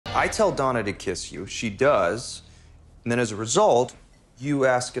I tell Donna to kiss you. She does. And then as a result, you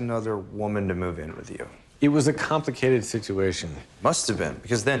ask another woman to move in with you. It was a complicated situation. Must have been,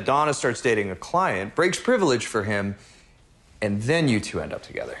 because then Donna starts dating a client, breaks privilege for him, and then you two end up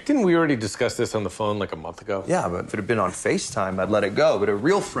together. Didn't we already discuss this on the phone like a month ago? Yeah, but if it had been on FaceTime, I'd let it go. But a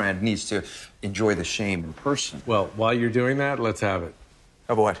real friend needs to enjoy the shame in person. Well, while you're doing that, let's have it.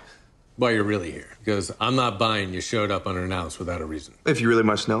 Of what? While you're really here. Because I'm not buying you showed up unannounced without a reason. If you really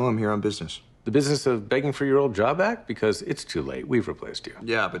must know, I'm here on business. The business of begging for your old job back? Because it's too late. We've replaced you.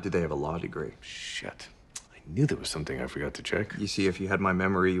 Yeah, but did they have a law degree? Shit. I knew there was something I forgot to check. You see, if you had my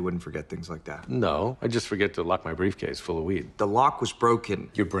memory, you wouldn't forget things like that. No, I just forget to lock my briefcase full of weed. The lock was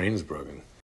broken. Your brain's broken.